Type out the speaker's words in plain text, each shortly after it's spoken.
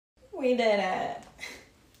We did it.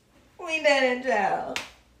 We did it, Joe.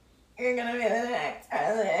 You're gonna be the next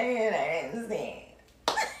president of the United States.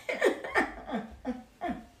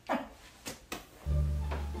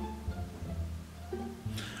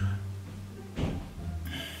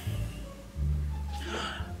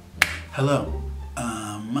 Hello.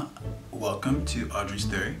 Welcome to Audrey's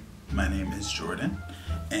Theory. My name is Jordan,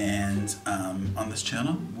 and on this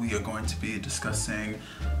channel we are going to be discussing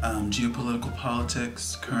geopolitical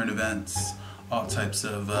politics, current events, all types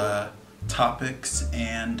of topics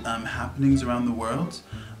and happenings around the world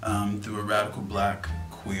through a radical black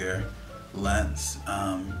queer lens.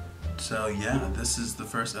 So yeah, this is the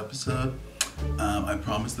first episode. I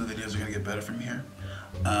promise the videos are going to get better from here.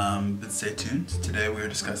 But stay tuned. Today we are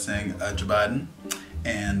discussing Joe Biden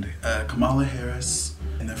and Kamala Harris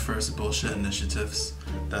and their first bullshit initiatives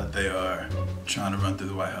that they are trying to run through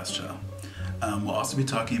the White House show. We'll also be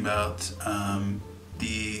talking about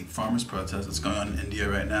the farmers' protest that's going on in India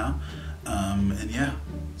right now. And yeah,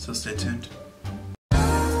 so stay tuned.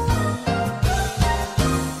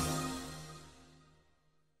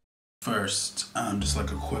 First, just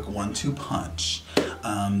like a quick 1-2 punch.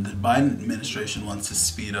 The Biden administration wants to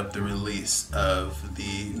speed up the release of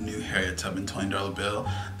the new Harriet Tubman $20 bill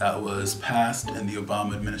that was passed in the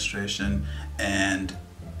Obama administration and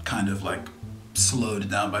kind of like slowed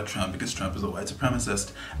down by Trump because Trump is a white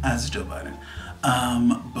supremacist, as is Joe Biden.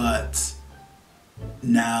 But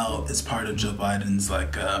now it's part of Joe Biden's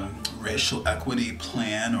like racial equity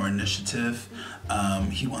plan or initiative.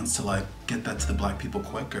 He wants to like get that to the black people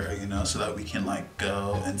quicker, you know, so that we can like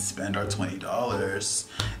go and spend our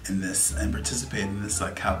 $20 in this and participate in this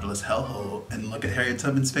like capitalist hellhole and look at Harriet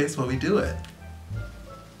Tubman's face while we do it.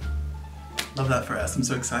 Love that for us. I'm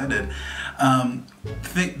so excited.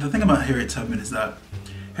 The thing about Harriet Tubman is that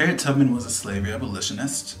Harriet Tubman was a slavery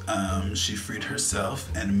abolitionist. She freed herself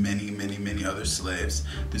and many other slaves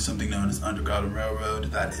through something known as Underground Railroad.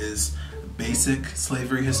 That is basic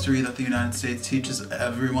slavery history that the United States teaches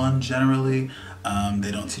everyone generally.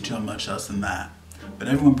 They don't teach you much else than that. But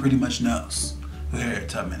everyone pretty much knows who Harriet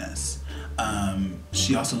Tubman is.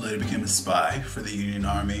 She also later became a spy for the Union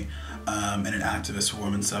Army and an activist for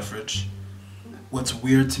women's suffrage. What's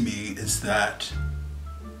weird to me is that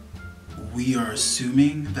we are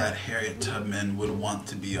assuming that Harriet Tubman would want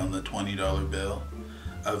to be on the $20 bill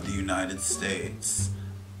of the United States,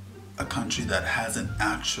 a country that hasn't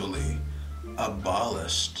actually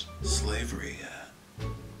abolished slavery yet.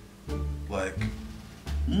 Like,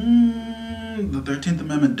 the 13th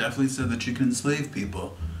Amendment definitely said that you can enslave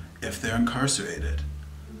people if they're incarcerated.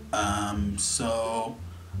 So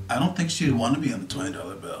I don't think she'd want to be on the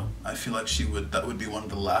 $20 bill. I feel like that would be one of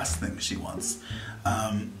the last things she wants.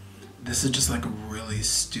 This is just like a really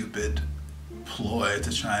stupid ploy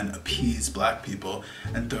to try and appease black people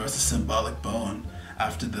and throw us a symbolic bone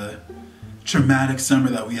after the traumatic summer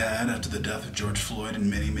that we had after the death of George Floyd and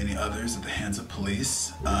many others at the hands of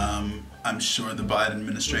police. I'm sure the Biden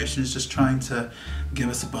administration is just trying to give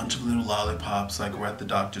us a bunch of little lollipops like we're at the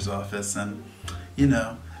doctor's office and, you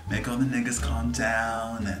know, make all the niggas calm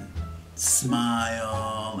down and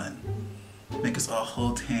smile and make us all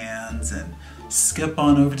hold hands and skip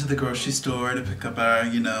on over to the grocery store to pick up our,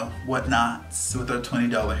 you know, whatnots with our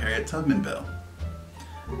 $20 Harriet Tubman bill.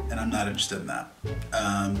 And I'm not interested in that.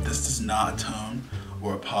 This does not atone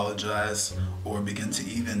or apologize or begin to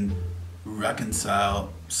even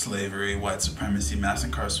reconcile slavery, white supremacy, mass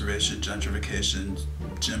incarceration, gentrification,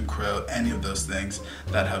 Jim Crow, any of those things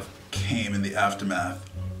that have came in the aftermath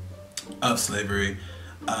of slavery.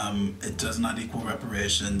 It does not equal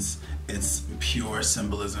reparations. It's pure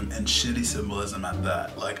symbolism and shitty symbolism at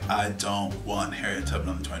that. Like, I don't want Harriet Tubman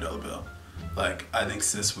on the $20 bill. Like, I think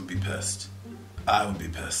sis would be pissed. I would be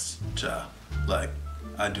pissed, child. Like,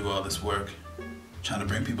 I do all this work trying to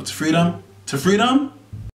bring people to freedom. To freedom?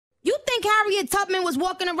 You think Harriet Tubman was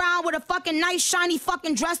walking around with a fucking nice shiny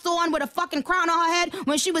fucking dress on with a fucking crown on her head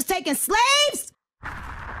when she was taking slaves?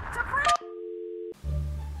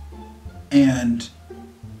 And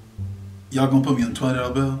y'all gonna put me on the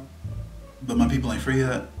 $20 bill, but my people ain't free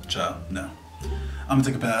yet? Child, no. I'm gonna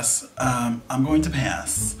take a pass. I'm going to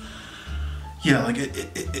pass. Yeah, like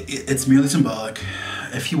it's merely symbolic.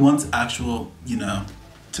 If he wants actual, you know,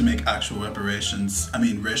 to make actual reparations, I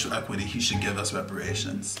mean racial equity, he should give us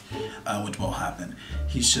reparations, which won't happen.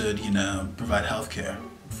 He should, you know, provide health care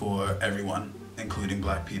for everyone, including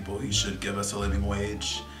black people. He should give us a living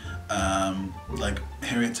wage. Like,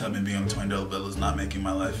 Harriet Tubman being on the $20 bill is not making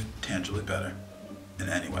my life tangibly better in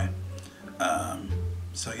any way.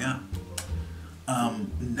 So yeah.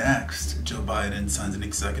 Next, Joe Biden signs an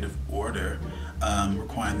executive order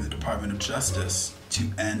requiring the Department of Justice to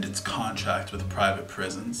end its contract with private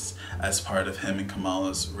prisons as part of him and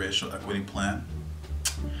Kamala's racial equity plan.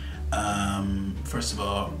 First of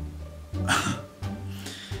all,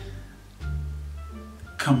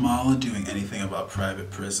 Kamala doing anything about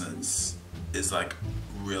private prisons is like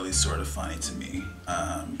really sort of funny to me,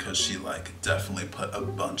 because she like definitely put a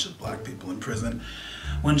bunch of black people in prison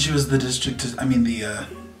when she was the district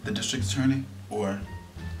attorney or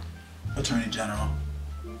attorney general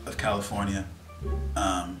of California,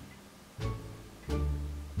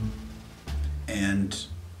 and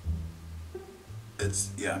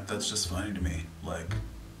it's, yeah, that's just funny to me. Like,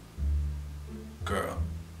 girl,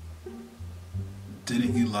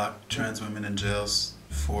 didn't you lock trans women in jails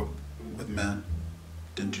with men?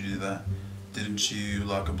 Didn't you do that? Didn't you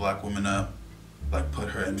lock a black woman up, like put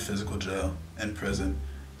her in physical jail, in prison,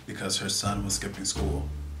 because her son was skipping school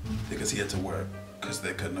because he had to work because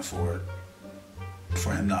they couldn't afford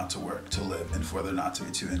for him not to work to live and for there not to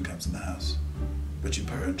be two incomes in the house? But you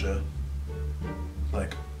put her in jail.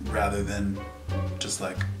 Like, rather than just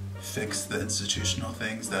like fix the institutional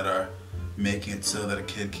things that are making it so that a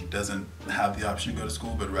kid doesn't have the option to go to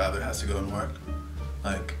school but rather has to go and work.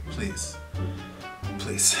 Like, please.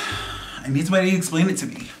 Please. I need somebody to explain it to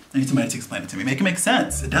me. Make it make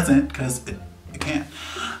sense. It doesn't, because it can't.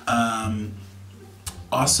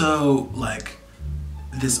 Also, like,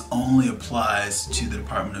 this only applies to the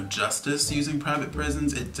Department of Justice using private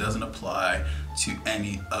prisons. It doesn't apply to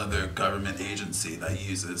any other government agency that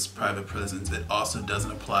uses private prisons. It also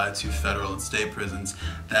doesn't apply to federal and state prisons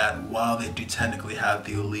that, while they do technically have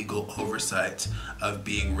the legal oversight of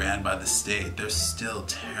being ran by the state, they're still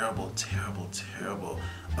terrible, terrible, terrible,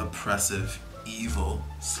 oppressive, evil,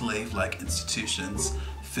 slave-like institutions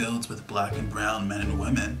filled with black and brown men and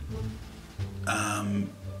women.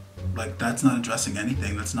 Like, that's not addressing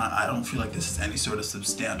anything. I don't feel like this is any sort of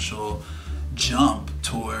substantial jump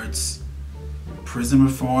towards prison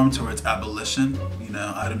reform, towards abolition. You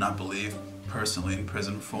know, I do not believe personally in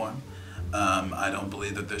prison reform. I don't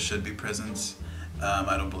believe that there should be prisons.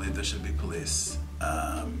 I don't believe there should be police.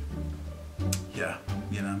 Yeah,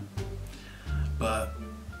 you know. But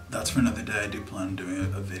that's for another day. I do plan on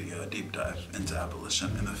doing a video, a deep dive into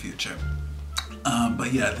abolition in the future.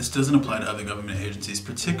 But yeah, this doesn't apply to other government agencies,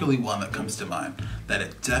 particularly one that comes to mind that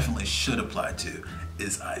it definitely should apply to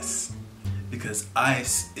is ICE. Because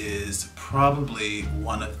ICE is probably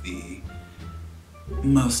one of the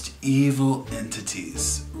most evil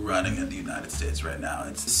entities running in the United States right now.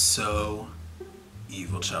 It's so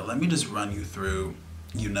evil, child. Let me just run you through,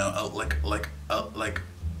 you know,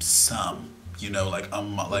 some, you know, like a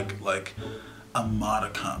modicum,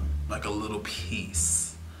 like a little piece.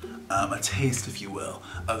 A taste, if you will,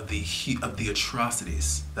 of the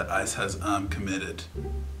atrocities that ICE has committed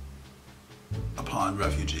upon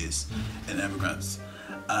refugees and immigrants.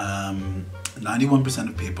 91%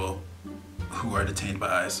 of people who are detained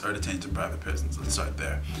by ICE are detained in private prisons. Let's start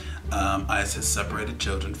there. ICE has separated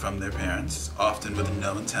children from their parents, often with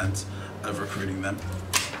no intent of recruiting them,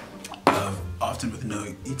 often with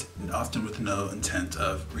no intent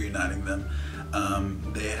of reuniting them.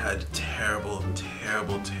 They had terrible,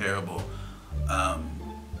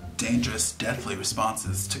 dangerous, deathly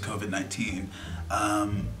responses to COVID-19.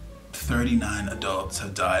 39 adults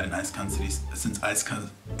have died in ICE custody since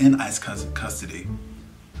in ICE custody.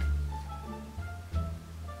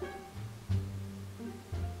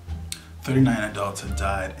 "39 adults have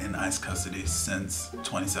died in ICE custody since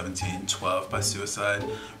 2017, 12 by suicide.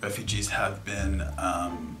 Refugees have been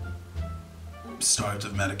starved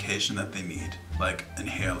of medication that they need, like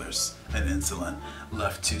inhalers and insulin,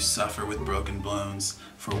 left to suffer with broken bones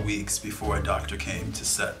for weeks before a doctor came to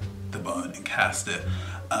set the bone and cast it."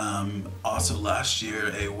 Also last year,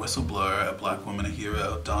 a whistleblower, a black woman, a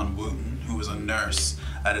hero, Dawn Wooten, who was a nurse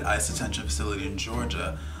at an ICE detention facility in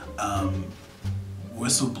Georgia,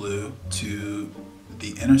 whistleblew to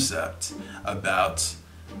The Intercept about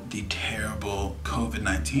the terrible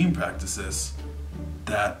COVID-19 practices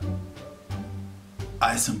that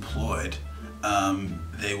ICE employed.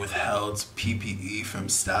 They withheld PPE from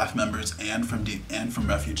staff members and from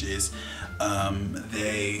refugees.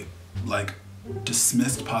 They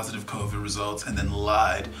dismissed positive COVID results and then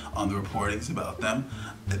lied on the reportings about them.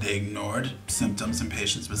 They ignored symptoms and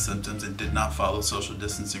patients with symptoms and did not follow social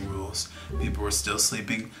distancing rules. People were still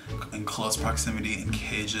sleeping in close proximity in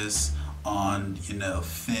cages on, you know,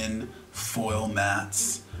 thin foil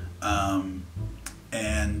mats.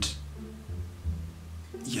 And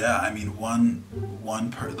yeah, I mean,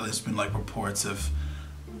 there's been reports of,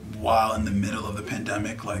 while in the middle of the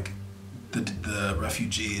pandemic, the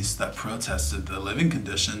refugees that protested the living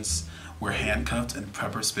conditions were handcuffed and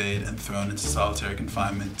pepper sprayed and thrown into solitary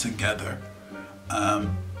confinement together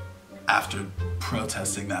after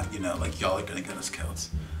protesting that, you know, like, y'all are gonna get us killed.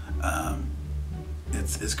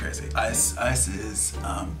 It's crazy. ICE is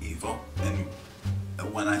evil, and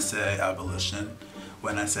when I say abolition,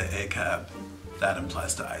 when I say ACAB, that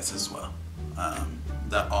implies to ICE as well.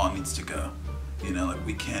 That all needs to go. You know, like,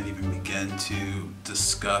 we can't even begin to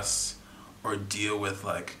discuss or deal with,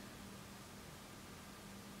 like,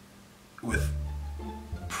 with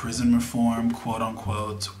prison reform, quote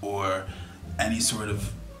unquote, or any sort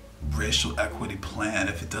of racial equity plan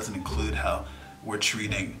if it doesn't include how we're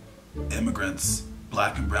treating immigrants,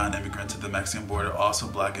 black and brown immigrants at the Mexican border, also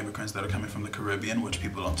black immigrants that are coming from the Caribbean, which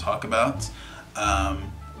people don't talk about.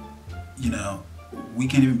 You know, we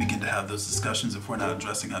can't even begin to have those discussions if we're not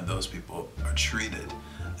addressing how those people are treated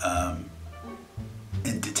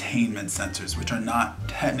in detainment centers, which are not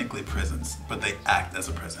technically prisons, but they act as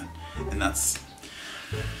a prison. And that's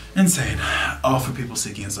insane. All for people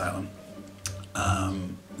seeking asylum.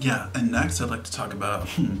 Yeah, and next I'd like to talk about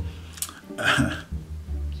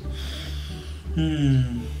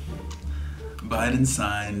Biden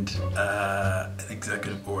signed an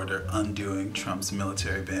executive order undoing Trump's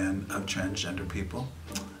military ban of transgender people.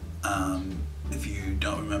 If you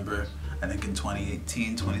don't remember, I think in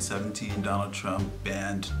 2018, 2017, Donald Trump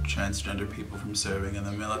banned transgender people from serving in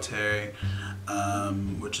the military,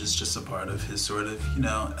 which is just a part of his sort of, you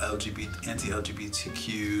know, anti-LGBTQ,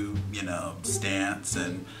 you know, stance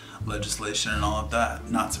and legislation and all of that.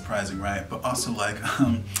 Not surprising, right? But also, like,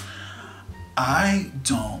 I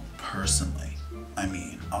don't personally, I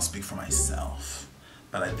mean, I'll speak for myself,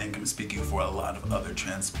 but I think I'm speaking for a lot of other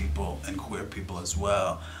trans people and queer people as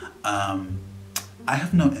well. I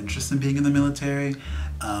have no interest in being in the military.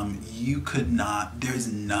 You could not, there's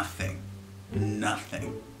nothing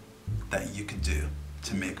that you could do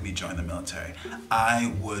to make me join the military.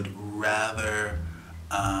 I would rather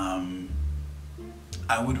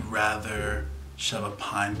shove a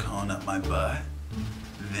pine cone up my butt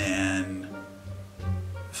than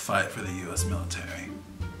fight for the U.S. military.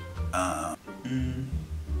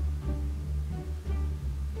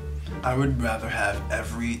 I would rather have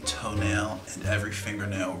every toenail and every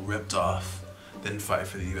fingernail ripped off than fight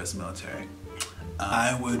for the U.S. military.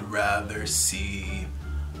 I would rather see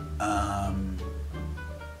I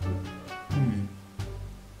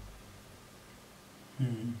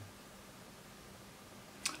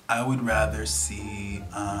would rather see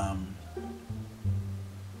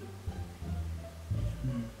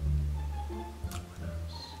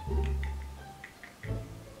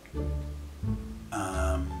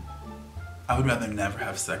I would rather never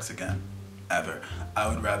have sex again, ever. I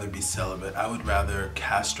would rather be celibate. I would rather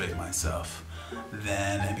castrate myself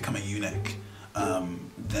and become a eunuch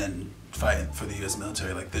than fight for the U.S.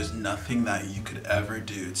 military. Like, there's nothing that you could ever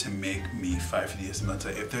do to make me fight for the U.S.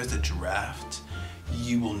 military. If there's a draft,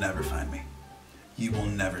 you will never find me. You will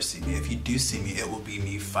never see me. If you do see me, it will be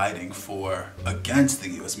me fighting against the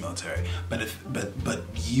U.S. military. But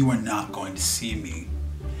you are not going to see me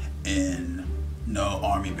in no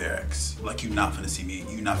army barracks. Like, you're not gonna see me.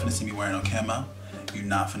 You're not gonna see me wearing no camo. You're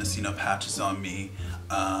not gonna see no patches on me.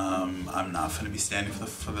 I'm not gonna be standing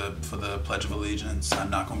for the Pledge of Allegiance. I'm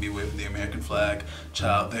not gonna be waving the American flag.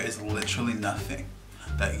 Child, there is literally nothing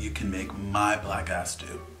that you can make my black ass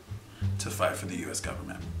do to fight for the U.S.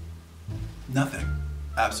 government. Nothing.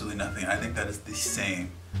 Absolutely nothing. I think that is the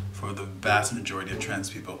same for the vast majority of trans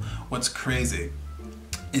people. What's crazy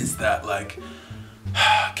is that, like,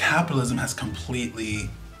 capitalism has completely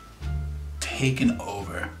taken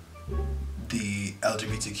over the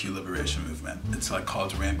LGBTQ liberation movement. It's like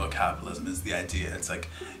called rainbow capitalism is the idea. It's like,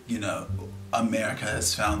 you know, America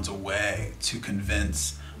has found a way to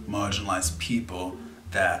convince marginalized people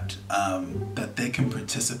that that they can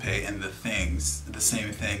participate in the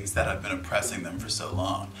same things that have been oppressing them for so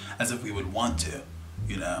long, as if we would want to,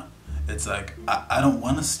 you know? It's like, I don't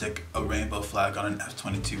want to stick a rainbow flag on an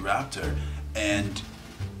F-22 Raptor and,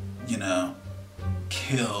 you know,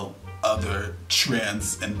 kill other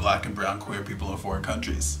trans and black and brown queer people in foreign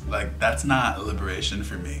countries. Like, that's not liberation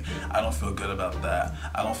for me. I don't feel good about that.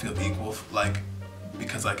 I don't feel equal, like,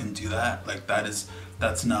 because I can do that. Like, that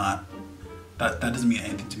doesn't mean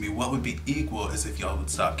anything to me. What would be equal is if y'all would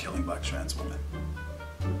stop killing black trans women.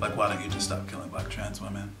 Like, why don't you just stop killing black trans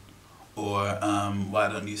women? Or why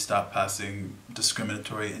don't you stop passing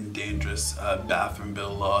discriminatory and dangerous bathroom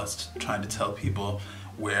bill laws trying to tell people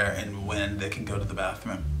where and when they can go to the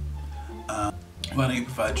bathroom? Why don't you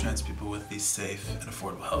provide trans people with the safe and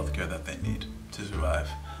affordable health care that they need to survive?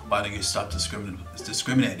 Why don't you stop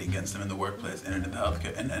discriminating against them in the workplace and in the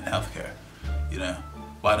healthcare, you know?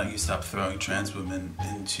 why don't you stop throwing trans women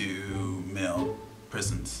into male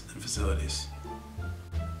prisons and facilities?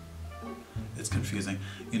 It's confusing.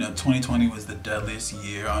 You know, 2020 was the deadliest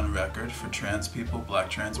year on record for trans people, black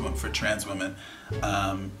trans women, for trans women.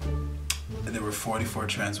 There were 44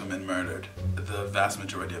 trans women murdered, the vast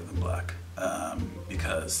majority of them black,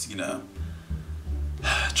 because, you know,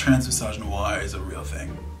 trans misogynoir is a real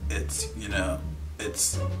thing. It's, you know,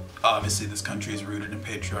 it's obviously this country is rooted in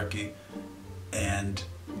patriarchy, and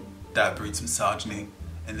that breeds misogyny.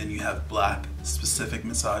 And then you have black specific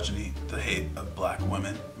misogyny, the hate of black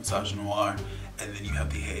women, misogynoir, and then you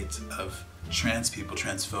have the hate of trans people,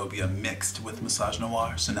 transphobia mixed with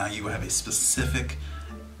misogynoir. So now you have a specific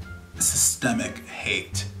systemic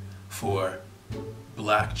hate for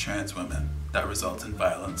black trans women that results in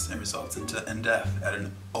violence and results in death at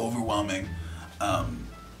an overwhelming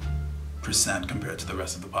percent compared to the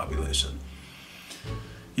rest of the population.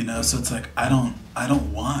 You know, so it's like, I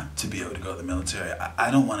don't want to be able to go to the military. I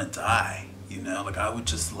don't want to die, you know? Like, I would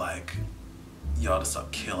just like y'all to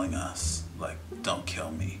stop killing us. Like, don't kill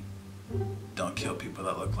me. Don't kill people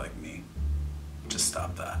that look like me. Just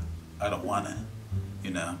stop that. I don't want it,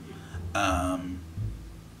 you know?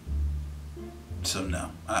 So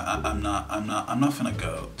no, I'm not gonna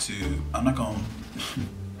go to, I'm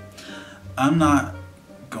not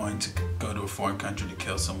going to go to a foreign country to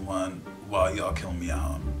kill someone while y'all kill me at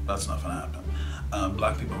home. That's not gonna happen.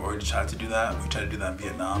 Black people have already tried to do that. We tried to do that in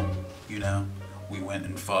Vietnam, you know? We went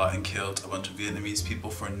and fought and killed a bunch of Vietnamese people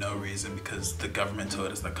for no reason because the government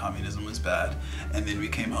told us that communism was bad. And then we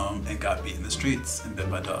came home and got beat in the streets and bit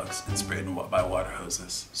by dogs and sprayed by water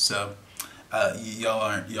hoses. So y'all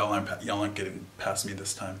aren't getting past me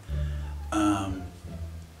this time.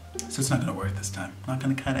 So it's not gonna work this time. I'm not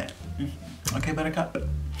gonna cut it. Okay, buttercup.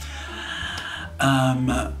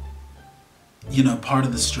 You know, part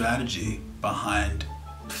of the strategy behind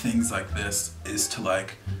things like this is to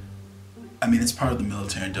like, I mean, it's part of the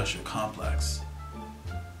military-industrial complex.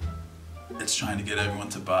 It's trying to get everyone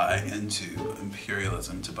to buy into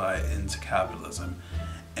imperialism, to buy into capitalism.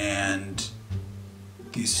 And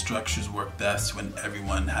these structures work best when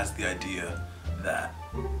everyone has the idea that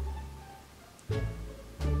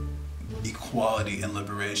equality and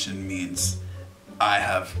liberation means I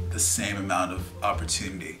have the same amount of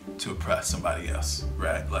opportunity to oppress somebody else,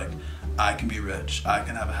 right? Like, I can be rich, I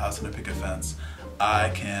can have a house and a picket fence, I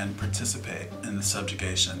can participate in the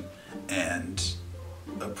subjugation and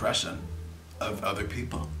oppression of other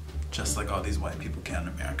people, just like all these white people can in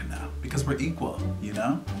America now, because we're equal, you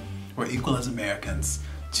know? We're equal as Americans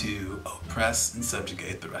to oppress and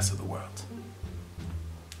subjugate the rest of the world.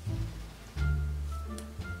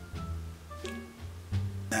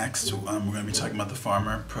 Next, we're going to be talking about the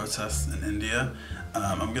farmer protests in India.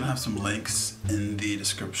 I'm going to have some links in the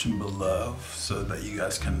description below so that you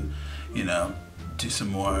guys can, you know, do some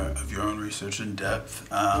more of your own research in depth.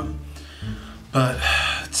 But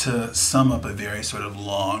to sum up a very sort of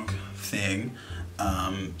long thing,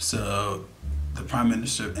 so the Prime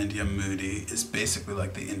Minister of India, Modi, is basically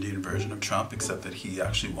like the Indian version of Trump, except that he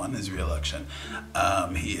actually won his re-election.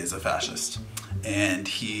 He is a fascist. And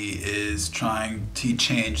he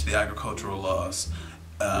changed the agricultural laws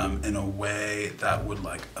in a way that would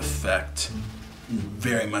like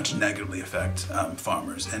very much negatively affect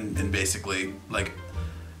farmers and basically like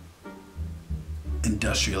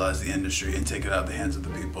industrialize the industry and take it out of the hands of the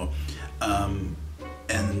people.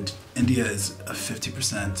 And India is a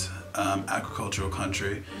 50% agricultural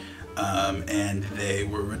country, and they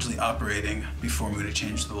were originally operating, before Modi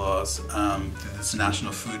changed the laws, through this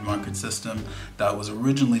national food market system that was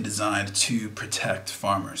originally designed to protect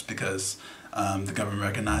farmers because the government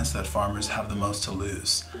recognized that farmers have the most to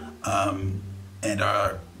lose and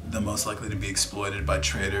are the most likely to be exploited by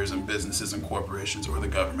traders and businesses and corporations or the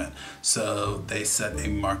government. So they set a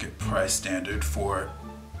market price standard for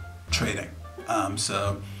trading.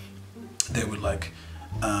 So they would like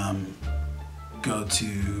go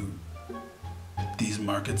to these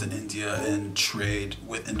markets in India and trade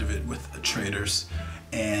with traders,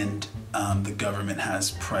 and the government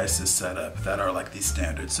has prices set up that are like these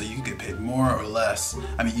standards. So you can get paid more or less.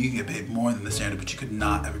 I mean, you can get paid more than the standard, but you could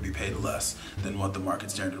not ever be paid less than what the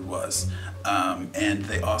market standard was. And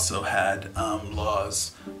they also had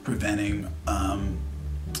laws preventing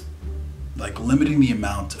like limiting the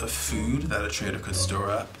amount of food that a trader could store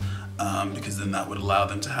up, because then that would allow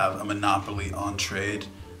them to have a monopoly on trade.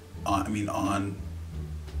 That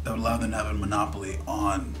would allow them to have a monopoly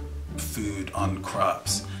on food, on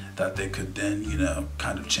crops, that they could then, you know,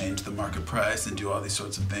 kind of change the market price and do all these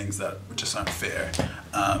sorts of things that just aren't fair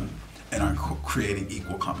and aren't creating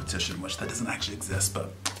equal competition, which that doesn't actually exist,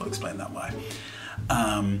 but we'll explain that why.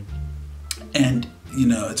 And, you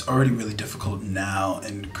know, it's already really difficult now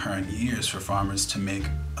in current years for farmers to make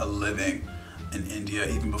a living in India,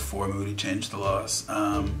 even before Modi changed the laws.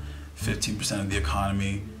 15% of the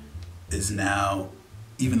economy is now,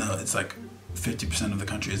 even though it's like 50% of the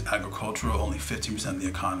country is agricultural, only 15% of the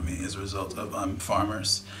economy is a result of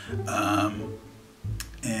farmers.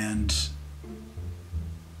 And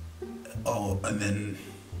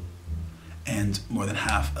more than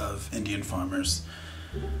half of Indian farmers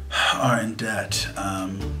are in debt.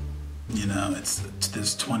 You know,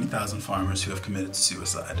 there's 20,000 farmers who have committed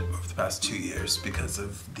suicide over the past 2 years because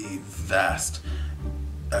of the vast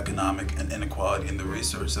economic and inequality in the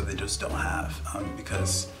resources that they just don't have.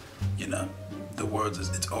 Because, you know, the world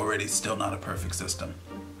it's already still not a perfect system.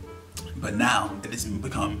 But now it has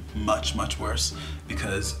become much, much worse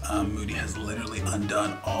because Modi has literally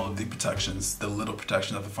undone all of the protections, the little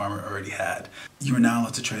protection that the farmer already had. You are now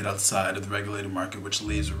allowed to trade outside of the regulated market, which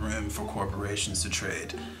leaves room for corporations to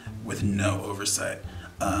trade with no oversight.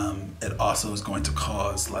 It also is going to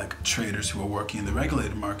cause like traders who are working in the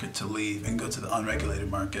regulated market to leave and go to the unregulated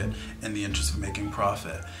market in the interest of making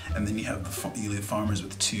profit. And then you leave farmers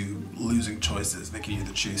with two losing choices. They can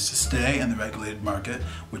either choose to stay in the regulated market,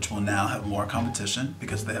 which will now have more competition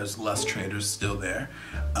because there's less traders still there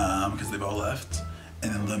because they've all left,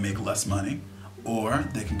 and then they'll make less money, or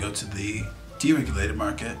they can go to the deregulated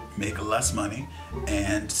market, make less money,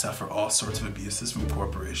 and suffer all sorts of abuses from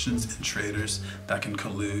corporations and traders that can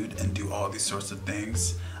collude and do all these sorts of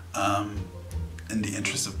things in the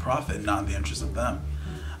interest of profit, not in the interest of them.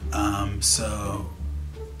 So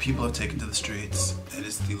people have taken to the streets. It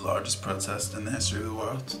is the largest protest in the history of the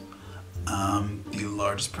world. The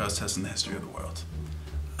largest protest in the history of the world.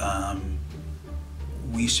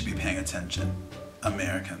 We should be paying attention.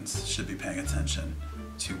 Americans should be paying attention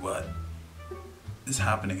to what is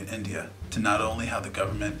happening in India, to not only how the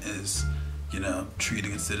government is, you know,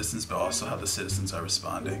 treating its citizens, but also how the citizens are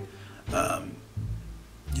responding.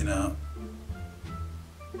 You know,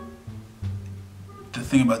 the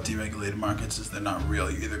thing about deregulated markets is they're not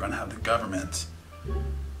real. You're either going to have the government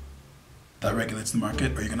that regulates the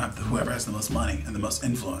market, or you're going to have whoever has the most money and the most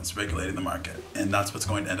influence regulating the market. And that's what's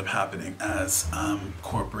going to end up happening as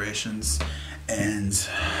corporations and,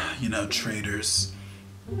 you know, traders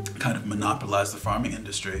kind of monopolize the farming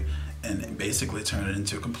industry and basically turn it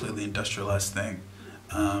into a completely industrialized thing,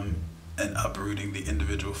 and uprooting the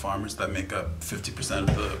individual farmers that make up 50%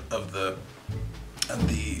 of the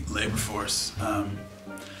labor force.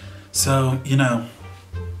 So, you know,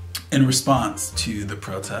 in response to the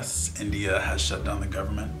protests, India has shut down the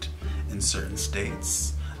government in certain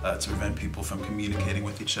states to prevent people from communicating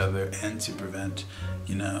with each other and to prevent,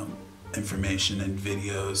 you know, information and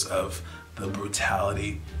videos of the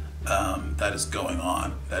brutality that is going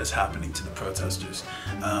on, that is happening to the protesters.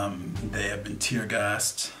 They have been tear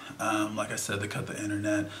gassed. Like I said, they cut the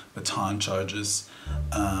internet, baton charges.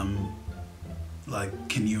 Like,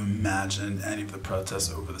 can you imagine any of the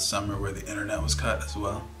protests over the summer where the internet was cut as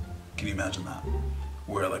well? Can you imagine that?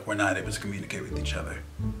 Where like we're not able to communicate with each other,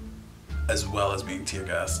 as well as being tear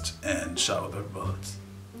gassed and shot with rubber bullets,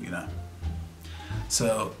 you know?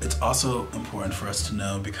 So it's also important for us to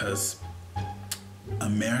know, because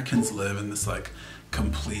Americans live in this like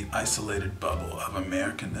complete isolated bubble of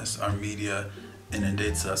Americanness. Our media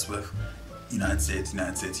inundates us with United States,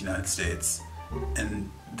 United States, United States, and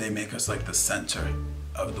they make us like the center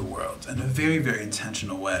of the world in a very, very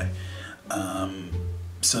intentional way,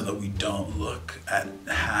 so that we don't look at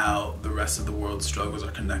how the rest of the world's struggles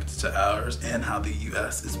are connected to ours, and how the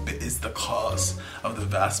U.S. is the cause of the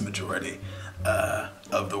vast majority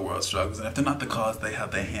of the world's struggles. And if they're not the cause, they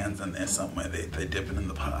have their hands in there some way. They dip it in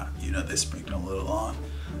the pot, you know, they sprinkle a little on.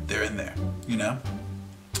 They're in there, you know?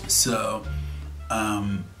 So,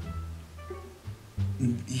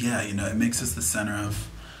 yeah, you know, it makes us the center of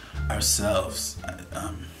ourselves.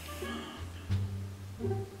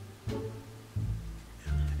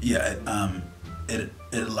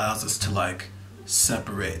 It allows us to like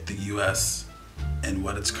separate the U.S. and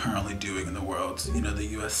what it's currently doing in the world. You know, the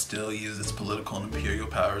U.S. still uses its political and imperial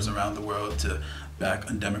powers around the world to back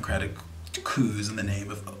undemocratic coups in the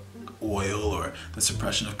name of oil, or the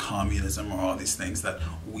suppression of communism, or all these things that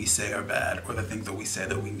we say are bad, or the things that we say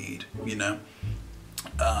that we need, you know?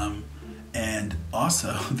 And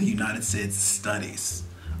also the United States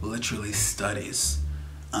literally studies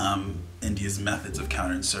India's methods of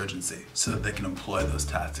counterinsurgency, so that they can employ those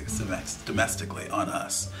tactics domestically on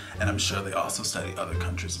us. And I'm sure they also study other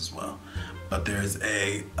countries as well. But there's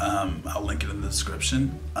I'll link it in the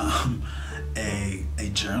description, a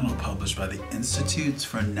journal published by the Institute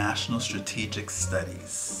for National Strategic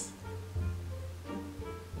Studies.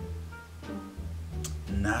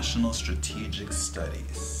 National Strategic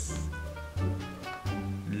Studies.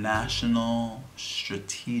 National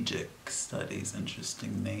Strategic Studies,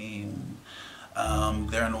 interesting name.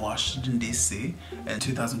 They're in Washington, D.C. In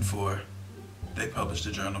 2004, they published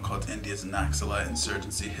a journal called India's Naxalite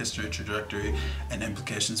Insurgency History, Trajectory, and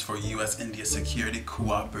Implications for U.S.-India Security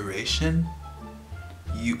Cooperation.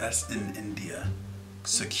 U.S. and India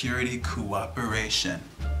Security Cooperation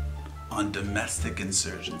on Domestic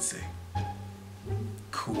Insurgency.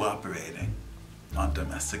 Cooperating on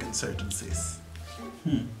domestic insurgencies.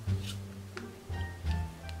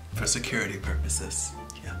 For security purposes.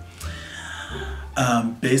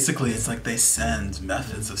 Yeah. Basically, it's like they send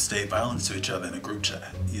methods of state violence to each other in a group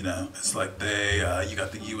chat. You know, it's like they, you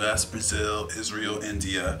got the U.S., Brazil, Israel,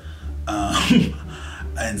 India,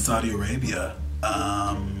 and Saudi Arabia.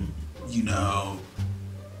 You know,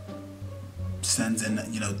 sends in,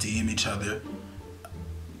 you know, DM each other.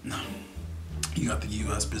 You got the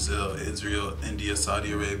U.S., Brazil, Israel, India,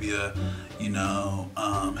 Saudi Arabia, you know,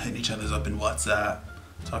 hitting each other's up in WhatsApp,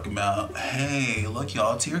 talking about, hey, look,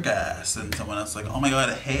 y'all, tear gas. And someone else like, oh my God,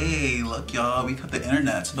 hey, look, y'all, we cut the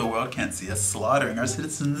internet so the world can't see us slaughtering our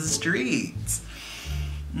citizens in the streets.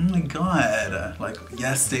 Oh my God. Like,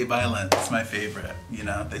 yes, state violence is my favorite. You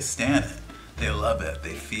know, they stand it. They love it.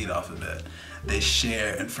 They feed off of it. They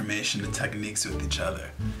share information and techniques with each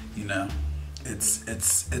other, you know.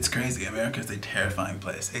 It's crazy. America is a terrifying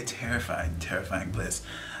place. A terrifying place.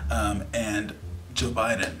 And Joe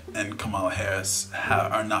Biden and Kamala Harris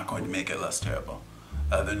are not going to make it less terrible.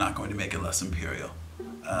 They're not going to make it less imperial.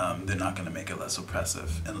 They're not going to make it less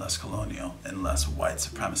oppressive and less colonial and less white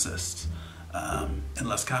supremacist and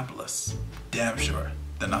less capitalist. Damn sure.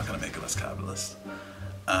 They're not going to make it less capitalist.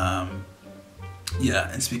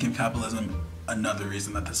 Yeah, and speaking of capitalism, another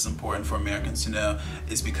reason that this is important for Americans to know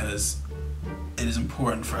is because it is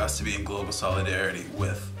important for us to be in global solidarity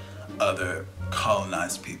with other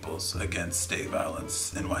colonized peoples against state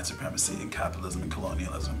violence and white supremacy and capitalism and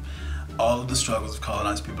colonialism. All of the struggles of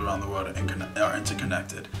colonized people around the world are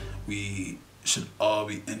interconnected. We should all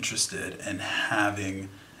be interested in having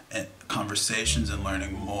conversations and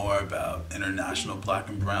learning more about international black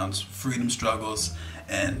and brown freedom struggles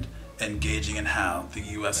and engaging in how the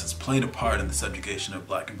U.S. has played a part in the subjugation of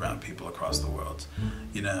black and brown people across the world.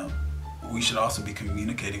 You know, we should also be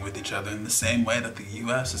communicating with each other in the same way that the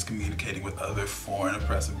U.S. is communicating with other foreign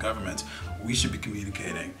oppressive governments. We should be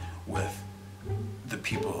communicating with the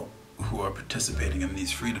people who are participating in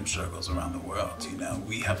these freedom struggles around the world. You know,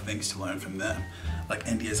 we have things to learn from them. Like,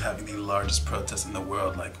 India is having the largest protests in the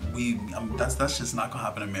world. Like, that's just not gonna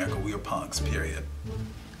happen in America. We are punks, period.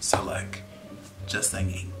 So, like, just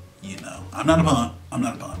saying. You know, I'm not a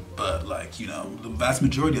punk, but like, you know, the vast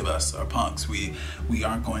majority of us are punks. We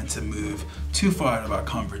aren't going to move too far out of our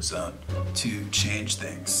comfort zone to change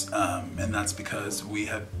things. And that's because we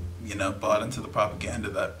have, you know, bought into the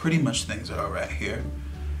propaganda that pretty much things are all right here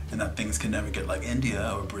and that things can never get like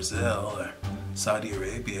India or Brazil or Saudi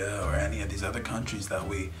Arabia or any of these other countries that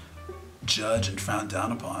we judge and frown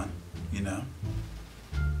down upon, you know.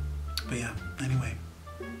 But yeah, anyway.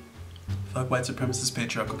 Fuck white supremacist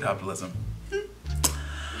patriarchal capitalism.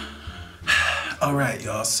 Alright,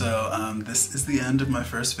 y'all, so this is the end of my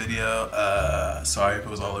first video. Sorry if it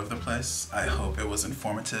was all over the place. I hope it was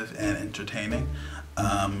informative and entertaining.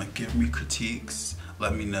 Give me critiques.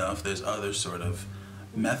 Let me know if there's other sort of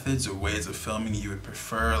methods or ways of filming you would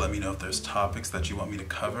prefer. Let me know if there's topics that you want me to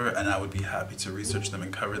cover, and I would be happy to research them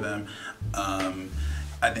and cover them.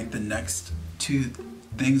 I think the next two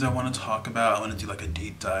things I want to talk about, I want to do like a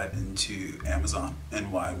deep dive into Amazon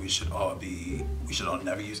and why we should all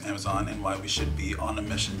never use Amazon and why we should be on a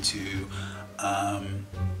mission to,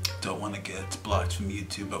 don't want to get blocked from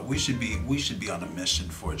YouTube, but we should be on a mission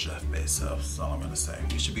for Jeff Bezos. That's all I'm going to say.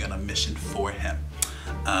 We should be on a mission for him.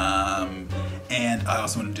 And I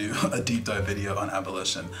also want to do a deep dive video on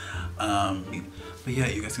abolition. But yeah,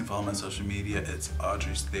 you guys can follow my social media. It's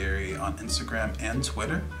Audrey's Theory on Instagram and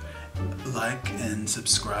Twitter. Like and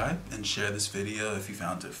subscribe and share this video if you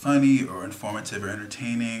found it funny or informative or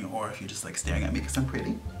entertaining, or if you just like staring at me because I'm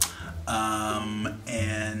pretty.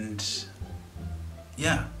 And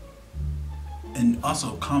yeah. And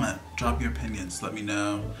also comment, drop your opinions. Let me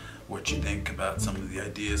know what you think about some of the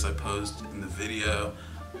ideas I posed in the video.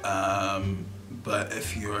 But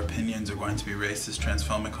if your opinions are going to be racist,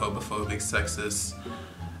 transphobic, homophobic, sexist,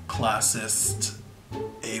 classist,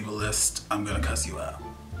 ableist, I'm gonna cuss you out.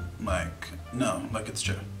 Like, no, like it's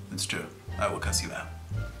true. It's true. I will cuss you out.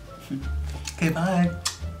 Okay, bye.